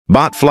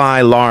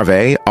Botfly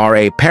larvae are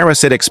a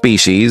parasitic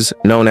species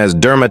known as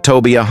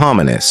Dermatobia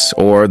hominis,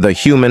 or the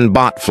human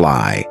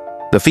botfly.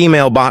 The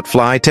female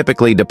botfly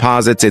typically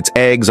deposits its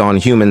eggs on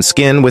human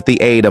skin with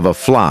the aid of a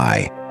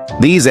fly.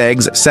 These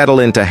eggs settle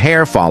into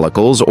hair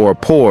follicles or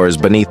pores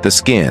beneath the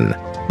skin.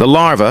 The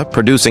larva,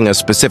 producing a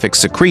specific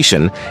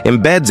secretion,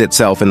 embeds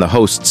itself in the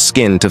host's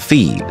skin to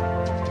feed.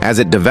 As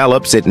it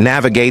develops, it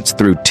navigates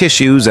through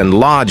tissues and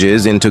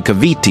lodges into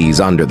cavities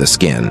under the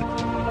skin.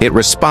 It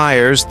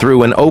respires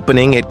through an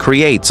opening it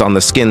creates on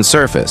the skin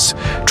surface.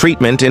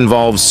 Treatment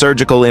involves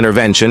surgical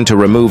intervention to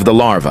remove the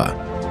larva.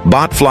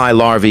 Botfly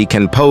larvae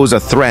can pose a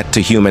threat to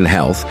human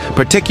health,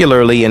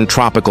 particularly in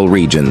tropical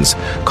regions,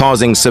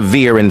 causing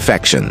severe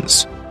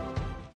infections.